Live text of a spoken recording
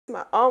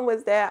My arm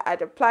was there,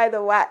 I'd apply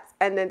the wax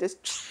and then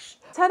just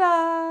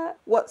ta-da!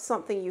 What's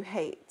something you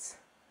hate?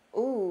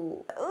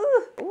 Ooh.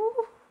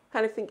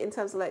 Kind of think in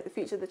terms of like the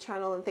future of the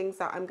channel and things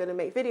that I'm going to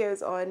make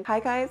videos on. Hi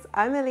guys,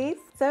 I'm Elise.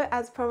 So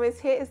as promised,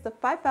 here is the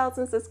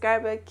 5,000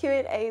 subscriber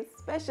Q&A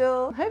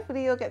special.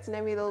 Hopefully you'll get to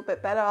know me a little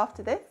bit better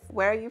after this.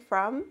 Where are you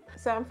from?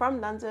 So I'm from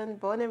London,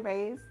 born and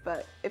raised,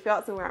 but if you're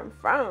asking where I'm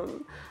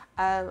from,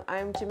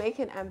 I'm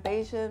Jamaican and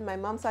Bayesian. My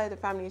mom's side of the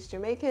family is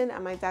Jamaican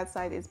and my dad's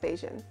side is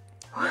Bayesian.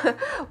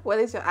 What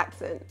is your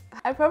accent?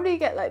 I probably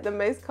get like the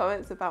most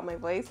comments about my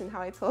voice and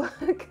how I talk.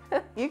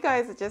 You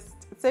guys are just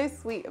so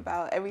sweet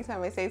about every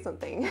time I say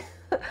something.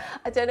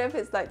 I don't know if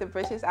it's like the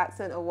British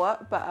accent or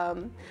what, but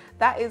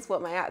that is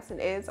what my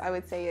accent is. I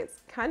would say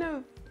it's kind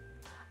of,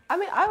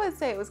 I would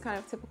say it was kind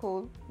of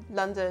typical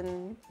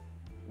London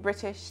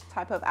British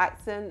type of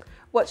accent.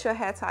 What's your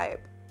hair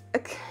type?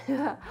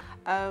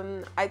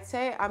 I'd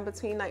say I'm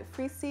between like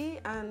 3C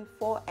and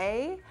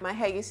 4A. My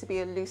hair used to be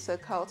a looser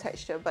curl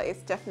texture, but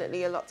it's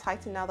definitely a lot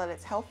tighter now that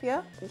it's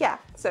healthier. Yeah,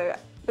 so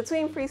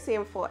between 3C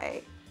and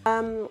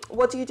 4A.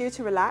 What do you do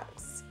to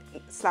relax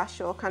 /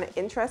 your kind of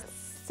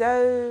interests?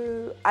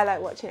 So I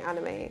like watching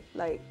anime.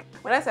 Like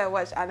when I say I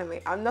watch anime,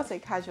 I'm not a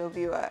casual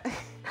viewer.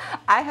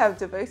 I have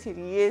devoted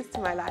years to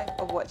my life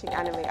of watching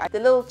anime. The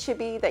little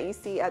chibi that you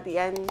see at the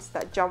end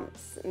that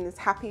jumps and is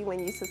happy when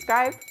you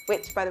subscribe,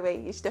 which by the way,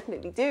 you should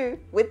definitely do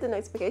with the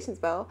notifications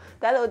bell.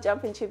 That little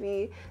jumping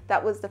chibi,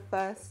 that was the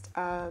first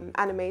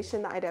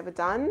animation that I'd ever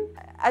done.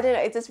 I don't know,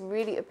 it just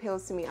really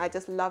appeals to me. I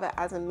just love it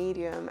as a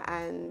medium,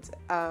 and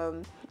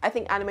I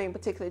think anime in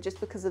particular, just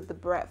because of the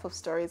breadth of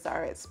stories that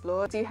are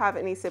explored. Do you have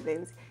any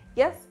siblings?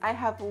 Yes, I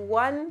have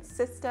one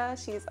sister.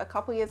 She's a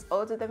couple years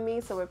older than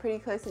me, so we're pretty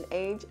close in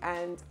age,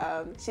 and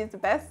she's the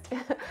best.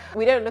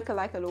 We don't look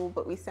alike at all,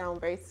 but we sound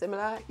very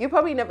similar. You've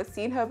probably never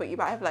seen her, but you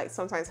might have like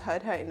sometimes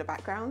heard her in the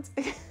background.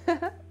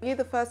 You're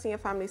the first in your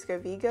family to go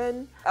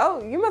vegan.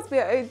 Oh, you must be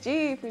an OG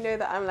if you know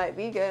that I'm like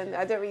vegan.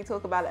 I don't really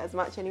talk about it as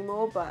much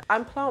anymore, but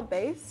I'm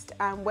plant-based,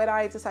 and when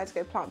I decided to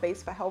go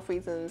plant-based for health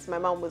reasons, my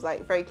mom was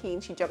like very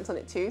keen. She jumped on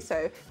it too,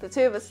 so the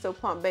two of us still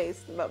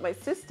plant-based. But my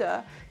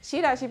sister,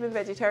 she'd actually been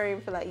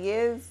vegetarian for like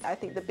years. I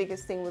think the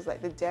biggest thing was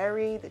like the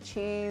dairy, the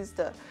cheese,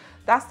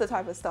 that's the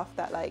type of stuff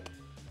that like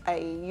I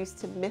used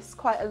to miss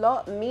quite a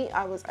lot. Meat,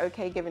 I was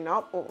okay giving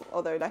up,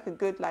 although like a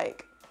good,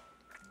 like,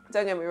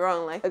 don't get me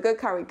wrong, like a good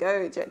curry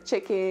goat,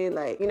 chicken,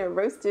 like, you know,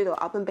 roasted or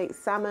oven baked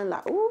salmon,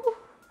 like, ooh.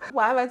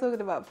 Why am I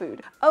talking about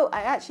food? Oh,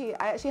 I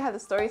actually had a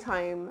story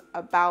time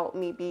about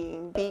me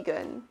being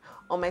vegan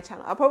on my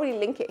channel. I'll probably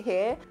link it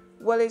here.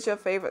 What is your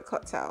favorite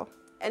cocktail?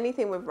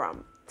 Anything with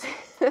rum.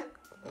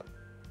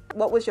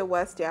 What was your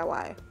worst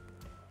DIY?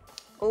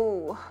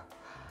 Ooh,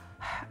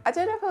 I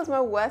don't know if it was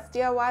my worst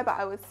DIY, but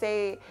I would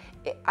say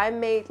I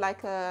made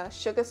like a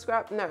sugar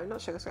scrub. No,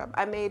 not sugar scrub.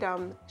 I made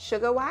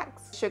sugar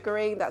wax.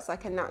 Sugaring, that's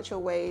like a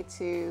natural way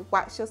to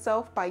wax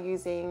yourself by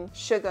using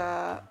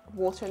sugar,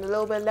 water, and a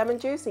little bit of lemon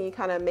juice, and you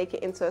kind of make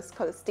it into a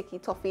kind of sticky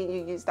toffee, and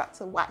you use that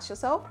to wax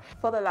yourself.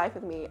 For the life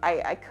of me,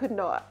 I could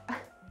not.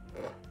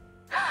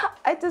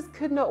 I just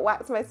could not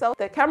wax myself.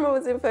 The camera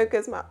was in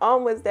focus, my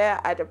arm was there,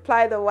 I'd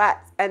apply the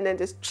wax and then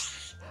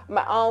just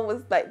my arm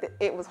was like,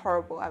 it was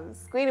horrible. I was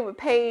screaming with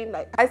pain.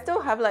 Like, I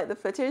still have like the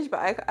footage, but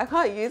I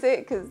can't use it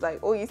because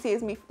like all you see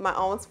is my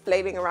arms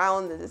flailing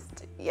around and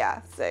just,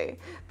 yeah. So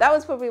that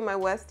was probably my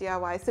worst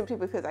DIY, simply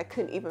because I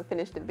couldn't even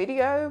finish the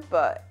video,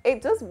 but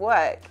it does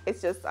work.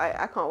 It's just,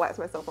 I can't wax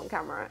myself on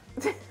camera.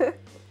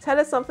 Tell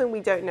us something we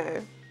don't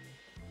know.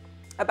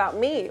 About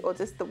me or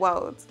just the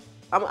world?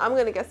 I'm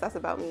gonna guess that's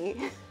about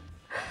me.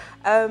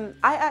 I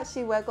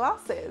actually wear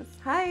glasses.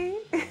 Hi.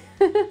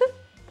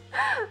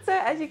 So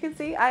as you can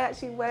see, I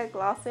actually wear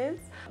glasses.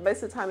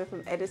 Most of the time if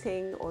I'm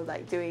editing or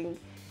like doing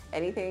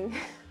anything,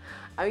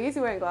 I'm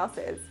usually wearing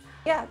glasses.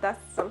 Yeah, that's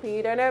something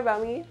you don't know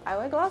about me. I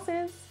wear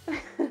glasses.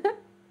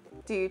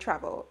 Do you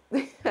travel?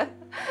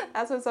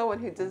 That's for someone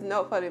who does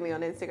not follow me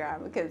on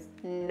Instagram, because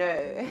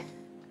no.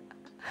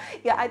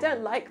 Yeah, I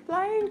don't like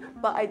flying,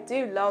 but I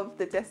do love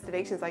the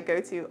destinations I go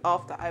to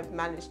after I've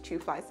managed to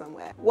fly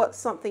somewhere. What's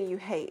something you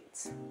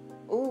hate?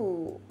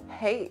 Ooh,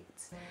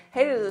 hate.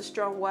 Hate is a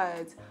strong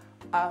word.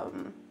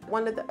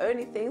 One of the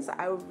only things that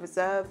I would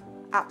reserve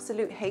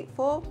absolute hate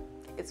for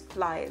is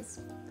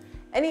flies.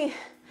 Any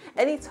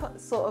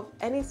sort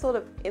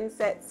of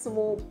insect,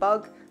 small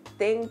bug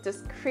thing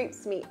just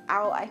creeps me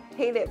out. I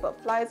hate it,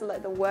 but flies are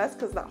like the worst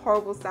because that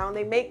horrible sound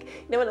they make.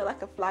 You know when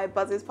like a fly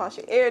buzzes past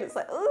your ear and it's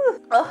like,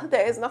 ugh. Oh,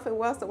 there is nothing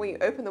worse than when you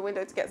open the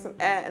window to get some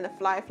air and a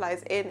fly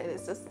flies in, and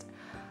it's just,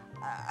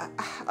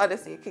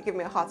 honestly, it could give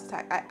me a heart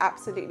attack. I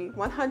absolutely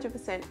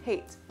 100%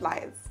 hate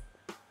flies.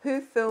 Who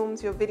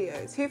films your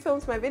videos? Who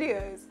films my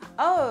videos?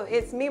 Oh,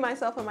 it's me,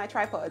 myself, and my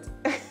tripod.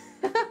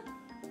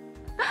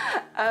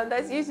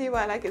 That's usually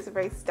why it's a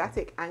very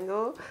static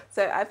angle.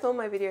 So I film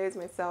my videos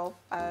myself.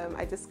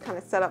 I just kind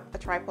of set up a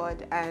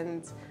tripod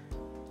and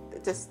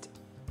just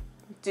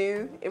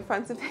do in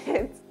front of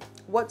it.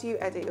 What do you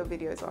edit your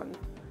videos on?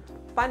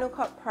 Final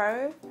Cut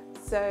Pro.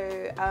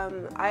 So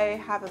I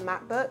have a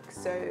MacBook,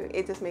 so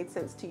it just made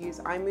sense to use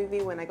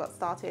iMovie when I got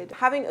started.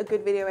 Having a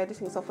good video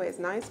editing software is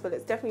nice, but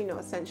it's definitely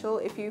not essential.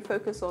 If you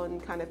focus on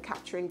kind of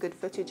capturing good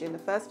footage in the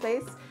first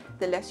place,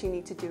 the less you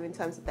need to do in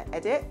terms of the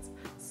edit.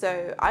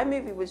 So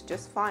iMovie was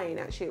just fine,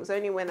 actually. It was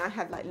only when I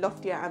had like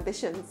loftier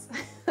ambitions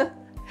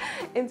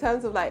in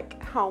terms of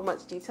like how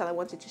much detail I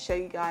wanted to show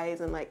you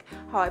guys and like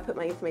how I put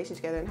my information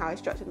together and how I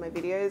structured my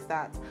videos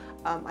that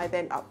I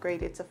then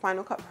upgraded to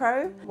Final Cut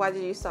Pro. Why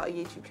did you start a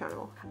YouTube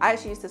channel? I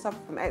actually used to suffer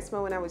from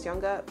eczema when I was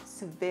younger,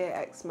 severe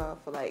eczema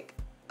for like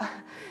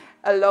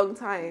a long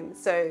time.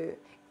 So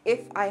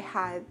if I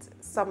had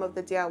some of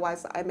the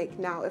DIYs that I make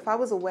now, if I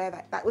was aware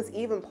that that was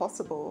even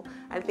possible,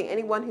 I think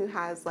anyone who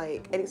has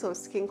like any sort of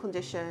skin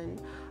condition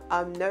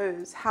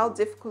knows how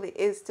difficult it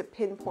is to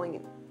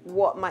pinpoint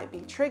what might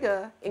be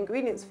trigger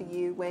ingredients for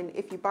you when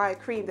if you buy a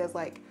cream there's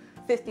like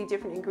 50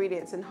 different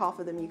ingredients and half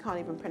of them you can't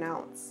even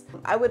pronounce.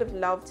 I would have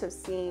loved to have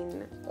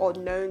seen or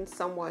known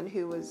someone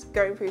who was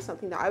going through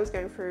something that I was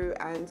going through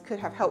and could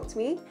have helped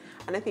me,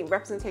 and I think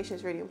representation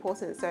is really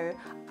important. So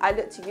I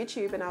looked to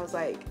YouTube and I was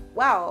like,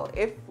 wow,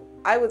 if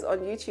I was on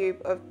YouTube,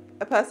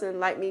 a person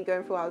like me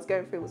going through what I was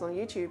going through was on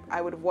YouTube,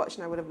 I would have watched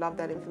and I would have loved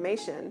that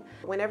information.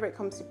 Whenever it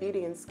comes to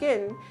beauty and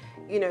skin,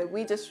 you know,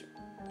 we just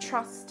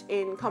trust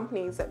in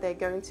companies that they're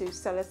going to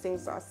sell us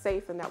things that are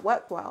safe and that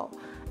work well,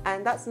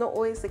 and that's not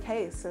always the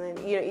case. And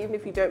then, you know, even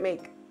if you don't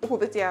make all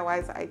the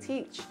DIYs that I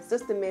teach, it's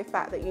just the mere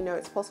fact that you know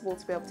it's possible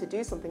to be able to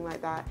do something like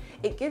that.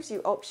 It gives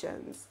you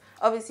options.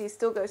 Obviously,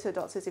 still go to the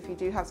doctors if you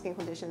do have skin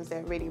conditions.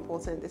 They're really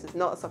important. This is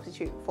not a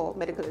substitute for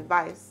medical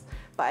advice,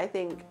 but I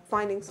think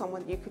finding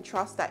someone you can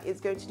trust that is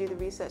going to do the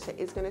research, that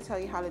is going to tell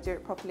you how to do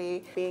it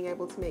properly, being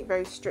able to make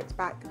very stripped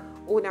back,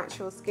 all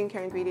natural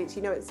skincare ingredients,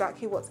 you know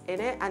exactly what's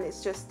in it, and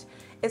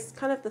it's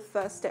kind of the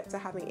first step to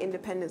having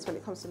independence when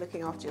it comes to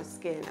looking after your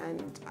skin,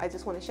 and I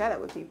just want to share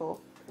that with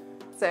people.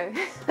 So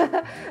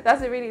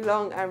that's a really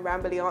long and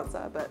rambly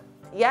answer, but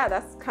yeah,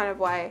 that's kind of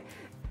why,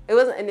 it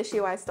wasn't initially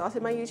why I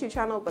started my YouTube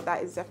channel, but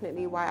that is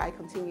definitely why I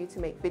continue to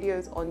make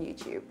videos on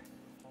YouTube.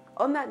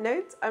 On that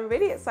note, I'm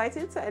really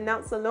excited to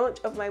announce the launch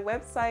of my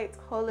website,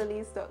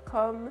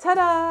 wholeelise.com.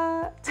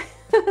 Ta-da!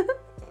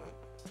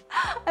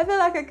 I feel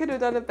like I could have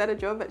done a better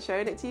job at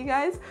showing it to you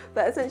guys,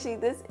 but essentially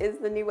this is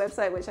the new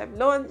website which I've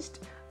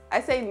launched.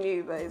 I say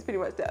new, but it's pretty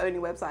much the only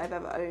website I've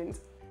ever owned.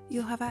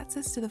 You'll have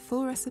access to the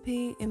full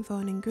recipe, info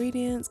on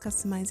ingredients,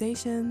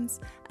 customizations,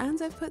 and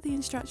I've put the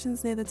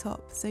instructions near the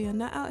top, so you're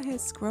not out here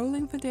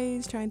scrolling for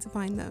days trying to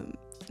find them.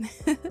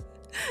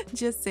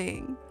 Just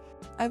saying.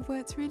 I've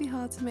worked really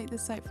hard to make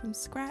this site from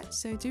scratch,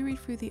 so do read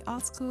through the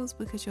articles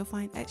because you'll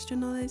find extra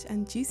knowledge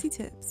and juicy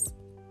tips.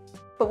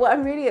 But what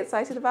I'm really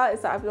excited about is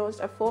that I've launched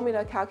a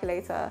formula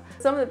calculator.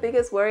 Some of the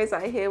biggest worries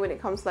that I hear when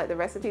it comes to like the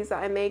recipes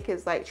that I make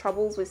is like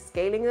troubles with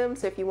scaling them.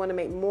 So if you want to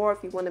make more,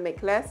 if you want to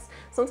make less,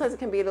 sometimes it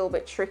can be a little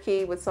bit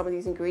tricky with some of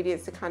these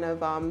ingredients to kind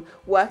of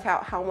work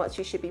out how much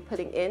you should be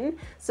putting in.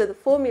 So the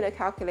formula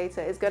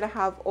calculator is going to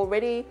have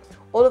already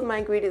all of my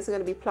ingredients are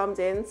going to be plumbed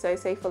in. So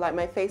say for like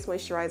my face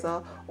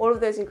moisturizer, all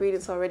of those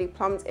ingredients are already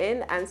plumbed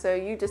in, and so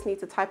you just need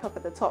to type up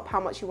at the top how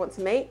much you want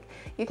to make.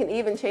 You can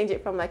even change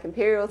it from like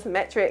imperial to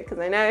metric, because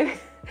I know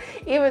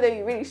even though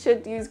you really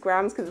should use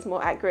grams because it's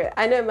more accurate.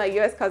 I know my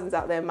US cousins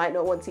out there might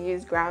not want to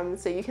use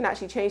grams, so you can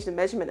actually change the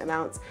measurement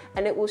amounts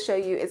and it will show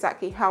you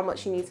exactly how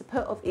much you need to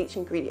put of each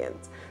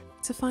ingredient.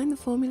 To find the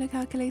formula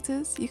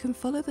calculators, you can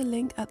follow the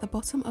link at the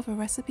bottom of a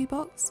recipe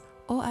box,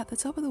 or at the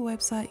top of the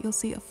website you'll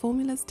see a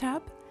formulas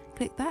tab.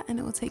 Click that and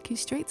it will take you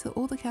straight to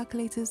all the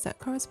calculators that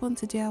correspond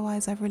to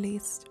DIYs I've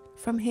released.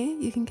 From here,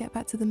 you can get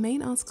back to the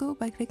main article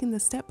by clicking the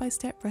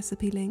step-by-step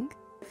recipe link.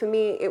 For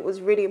me, it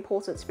was really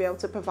important to be able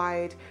to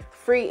provide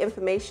free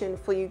information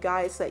for you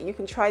guys so that you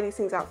can try these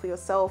things out for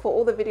yourself. For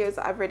all the videos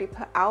that I've already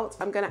put out,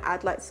 I'm going to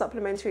add like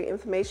supplementary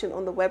information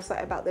on the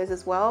website about those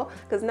as well,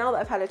 because now that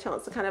I've had a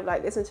chance to kind of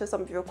like listen to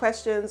some of your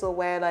questions, or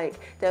where like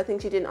there are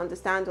things you didn't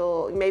understand,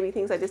 or maybe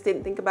things I just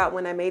didn't think about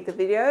when I made the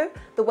video,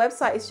 the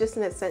website is just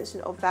an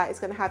extension of that. It's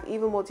going to have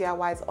even more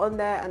DIYs on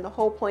there, and the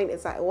whole point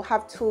is that it will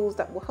have tools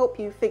that will help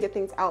you figure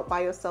things out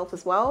by yourself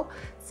as well.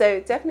 So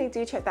definitely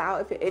do check that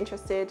out if you're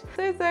interested.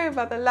 So sorry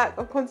about the lack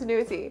of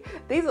continuity.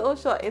 These are all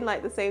shot in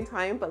like the same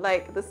time, but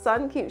like the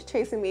sun keeps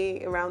chasing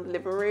me around the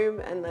living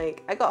room and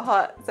like I got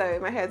hot, so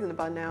my hair's in a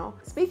bun now.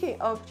 Speaking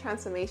of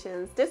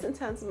transformations, just in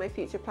terms of my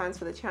future plans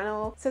for the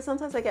channel, so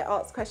sometimes I get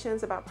asked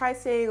questions about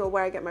pricing or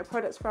where I get my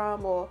products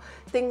from, or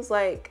things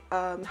like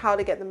how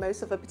to get the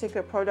most of a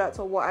particular product,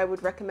 or what I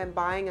would recommend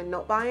buying and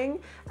not buying.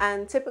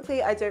 And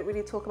typically I don't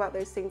really talk about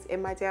those things in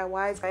my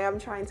DIYs. I am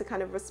trying to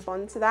kind of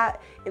respond to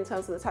that in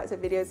terms of the types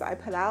of videos that I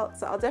put out.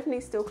 So I'll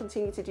definitely still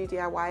continue to do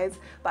DIYs,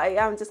 but I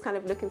am just kind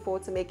of looking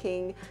forward to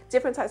making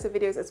different types of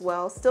videos as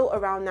well, still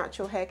around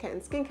natural hair care and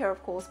skincare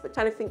of course, but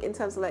trying to think in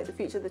terms of like the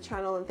future of the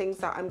channel and things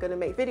that I'm going to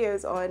make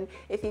videos on.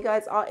 If you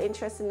guys are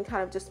interested in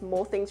kind of just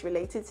more things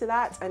related to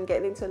that and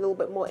getting into a little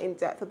bit more in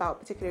depth about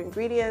particular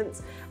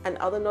ingredients and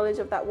other knowledge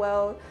of that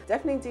world,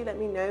 definitely do let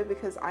me know,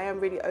 because I am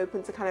really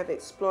open to kind of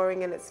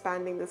exploring and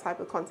expanding the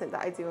type of content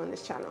that I do on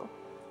this channel.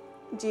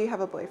 Do you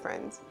have a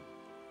boyfriend?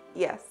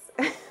 Yes.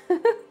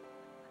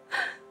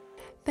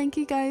 Thank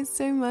you guys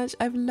so much.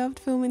 I've loved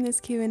filming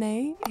this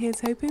Q&A. Here's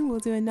hoping we'll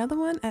do another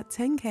one at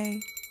 10K.